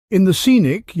In the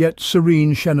scenic yet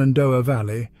serene Shenandoah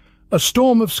Valley, a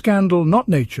storm of scandal, not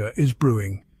nature, is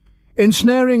brewing,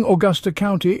 ensnaring Augusta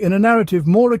County in a narrative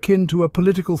more akin to a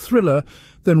political thriller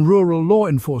than rural law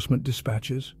enforcement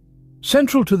dispatches.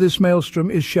 Central to this maelstrom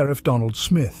is Sheriff Donald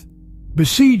Smith,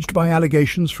 besieged by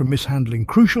allegations from mishandling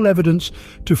crucial evidence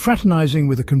to fraternizing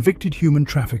with a convicted human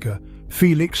trafficker,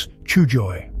 Felix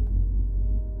Chujoy.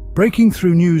 Breaking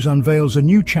Through News unveils a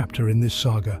new chapter in this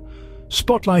saga,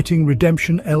 spotlighting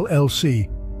Redemption LLC,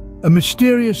 a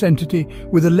mysterious entity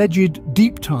with alleged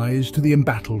deep ties to the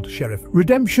embattled sheriff.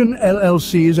 Redemption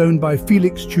LLC is owned by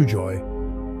Felix Chujoy,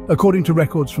 according to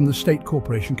records from the State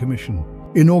Corporation Commission.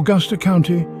 In Augusta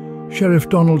County, Sheriff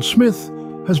Donald Smith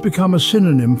has become a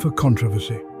synonym for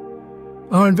controversy.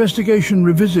 Our investigation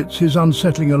revisits his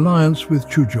unsettling alliance with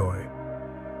Chujoy.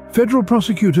 Federal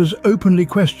prosecutors openly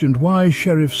questioned why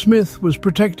Sheriff Smith was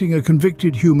protecting a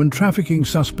convicted human trafficking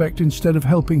suspect instead of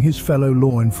helping his fellow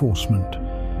law enforcement.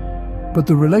 But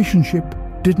the relationship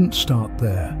didn't start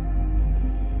there.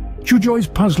 Chujoy's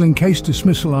puzzling case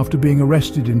dismissal after being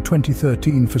arrested in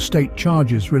 2013 for state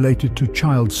charges related to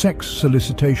child sex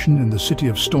solicitation in the city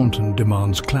of Staunton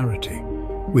demands clarity,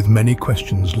 with many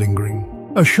questions lingering.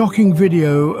 A shocking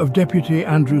video of Deputy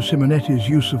Andrew Simonetti's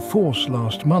use of force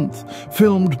last month,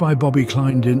 filmed by Bobby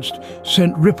Kleindienst,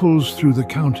 sent ripples through the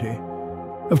county.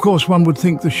 Of course, one would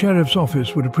think the sheriff's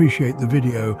office would appreciate the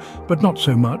video, but not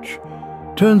so much.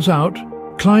 Turns out,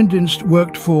 Kleindienst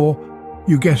worked for,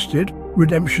 you guessed it,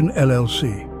 Redemption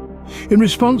LLC. In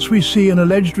response, we see an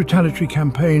alleged retaliatory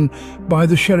campaign by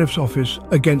the sheriff's office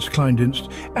against Kleindienst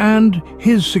and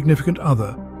his significant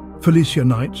other, Felicia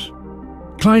Knights.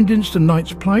 Kleindienst and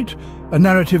Knight's plight, a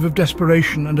narrative of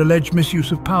desperation and alleged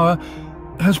misuse of power,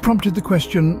 has prompted the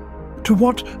question, to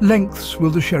what lengths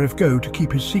will the sheriff go to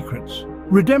keep his secrets?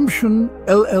 Redemption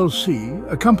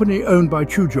LLC, a company owned by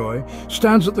Chujoy,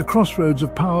 stands at the crossroads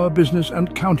of power, business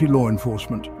and county law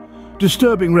enforcement.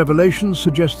 Disturbing revelations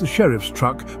suggest the sheriff's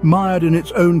truck, mired in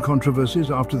its own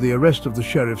controversies after the arrest of the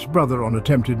sheriff's brother on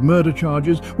attempted murder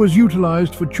charges, was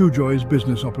utilized for Chujoy's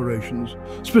business operations.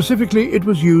 Specifically, it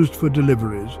was used for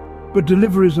deliveries. But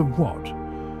deliveries of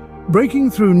what? Breaking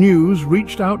Through News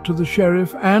reached out to the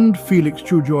sheriff and Felix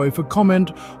Chujoy for comment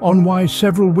on why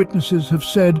several witnesses have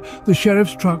said the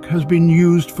sheriff's truck has been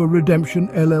used for Redemption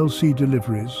LLC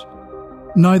deliveries.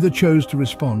 Neither chose to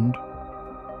respond.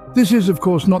 This is, of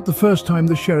course, not the first time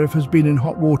the sheriff has been in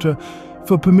hot water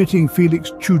for permitting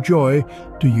Felix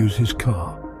Chujoy to use his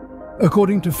car.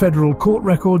 According to federal court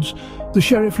records, the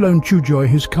sheriff loaned Chujoy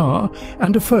his car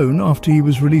and a phone after he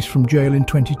was released from jail in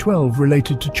 2012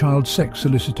 related to child sex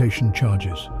solicitation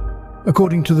charges.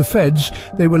 According to the feds,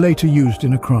 they were later used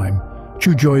in a crime,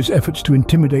 Chujoy's efforts to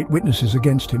intimidate witnesses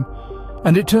against him.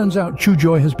 And it turns out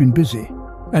Chujoy has been busy,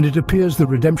 and it appears the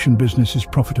redemption business is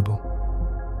profitable.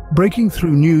 Breaking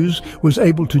Through News was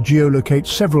able to geolocate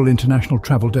several international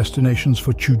travel destinations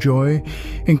for Chujoy,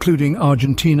 including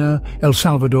Argentina, El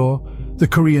Salvador, the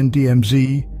Korean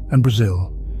DMZ, and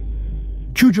Brazil.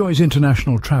 Chujoy's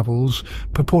international travels,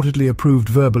 purportedly approved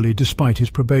verbally despite his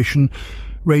probation,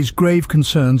 raised grave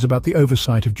concerns about the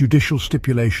oversight of judicial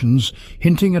stipulations,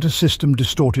 hinting at a system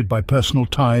distorted by personal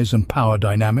ties and power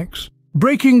dynamics.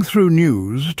 Breaking Through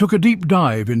News took a deep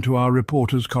dive into our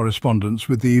reporter's correspondence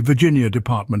with the Virginia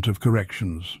Department of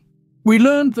Corrections. We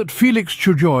learned that Felix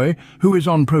Chujoy, who is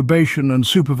on probation and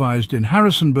supervised in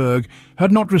Harrisonburg,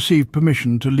 had not received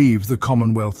permission to leave the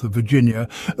Commonwealth of Virginia,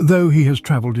 though he has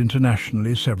traveled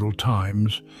internationally several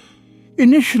times.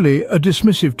 Initially, a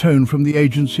dismissive tone from the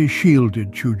agency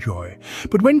shielded Chujoy,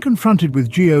 but when confronted with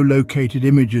geolocated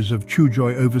images of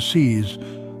Chujoy overseas,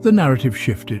 the narrative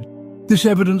shifted. This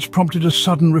evidence prompted a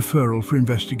sudden referral for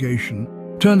investigation.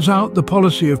 Turns out the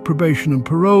policy of probation and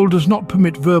parole does not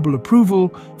permit verbal approval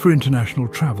for international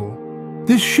travel.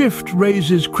 This shift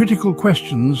raises critical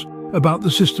questions about the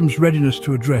system's readiness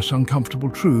to address uncomfortable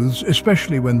truths,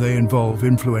 especially when they involve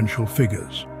influential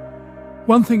figures.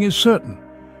 One thing is certain.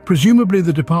 Presumably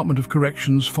the Department of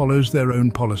Corrections follows their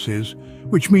own policies,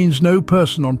 which means no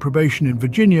person on probation in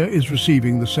Virginia is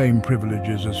receiving the same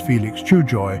privileges as Felix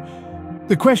Chujoy.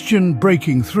 The question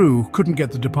Breaking Through couldn't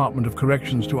get the Department of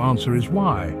Corrections to answer is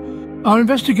why. Our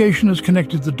investigation has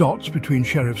connected the dots between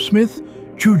Sheriff Smith,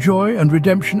 Chujoy and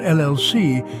Redemption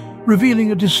LLC,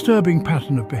 revealing a disturbing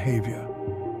pattern of behavior.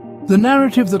 The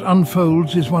narrative that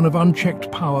unfolds is one of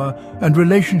unchecked power and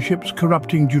relationships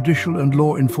corrupting judicial and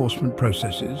law enforcement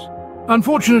processes.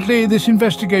 Unfortunately, this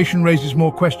investigation raises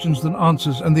more questions than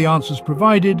answers, and the answers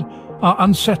provided are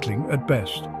unsettling at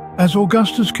best. As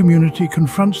Augusta's community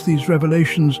confronts these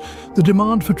revelations, the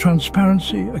demand for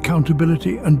transparency,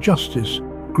 accountability, and justice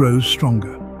grows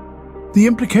stronger. The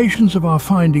implications of our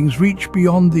findings reach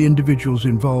beyond the individuals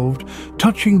involved,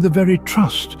 touching the very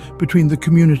trust between the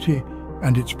community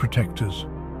and its protectors.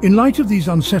 In light of these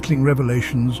unsettling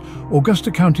revelations,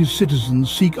 Augusta County's citizens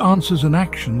seek answers and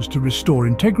actions to restore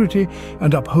integrity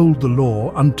and uphold the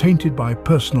law untainted by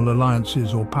personal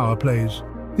alliances or power plays.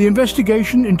 The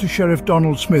investigation into Sheriff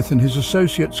Donald Smith and his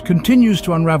associates continues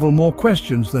to unravel more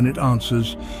questions than it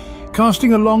answers,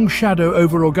 casting a long shadow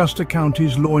over Augusta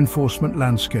County's law enforcement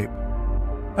landscape.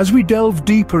 As we delve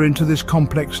deeper into this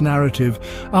complex narrative,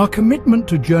 our commitment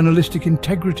to journalistic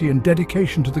integrity and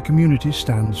dedication to the community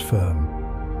stands firm.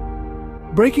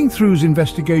 Breaking Through's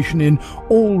investigation in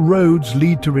All Roads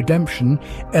Lead to Redemption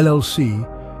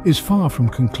LLC is far from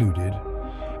concluded,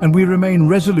 and we remain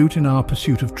resolute in our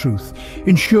pursuit of truth,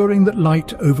 ensuring that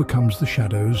light overcomes the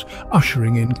shadows,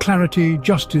 ushering in clarity,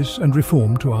 justice, and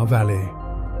reform to our valley.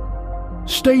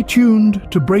 Stay tuned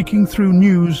to Breaking Through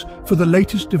News for the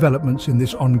latest developments in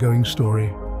this ongoing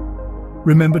story.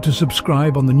 Remember to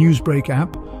subscribe on the Newsbreak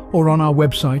app or on our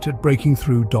website at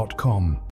breakingthrough.com.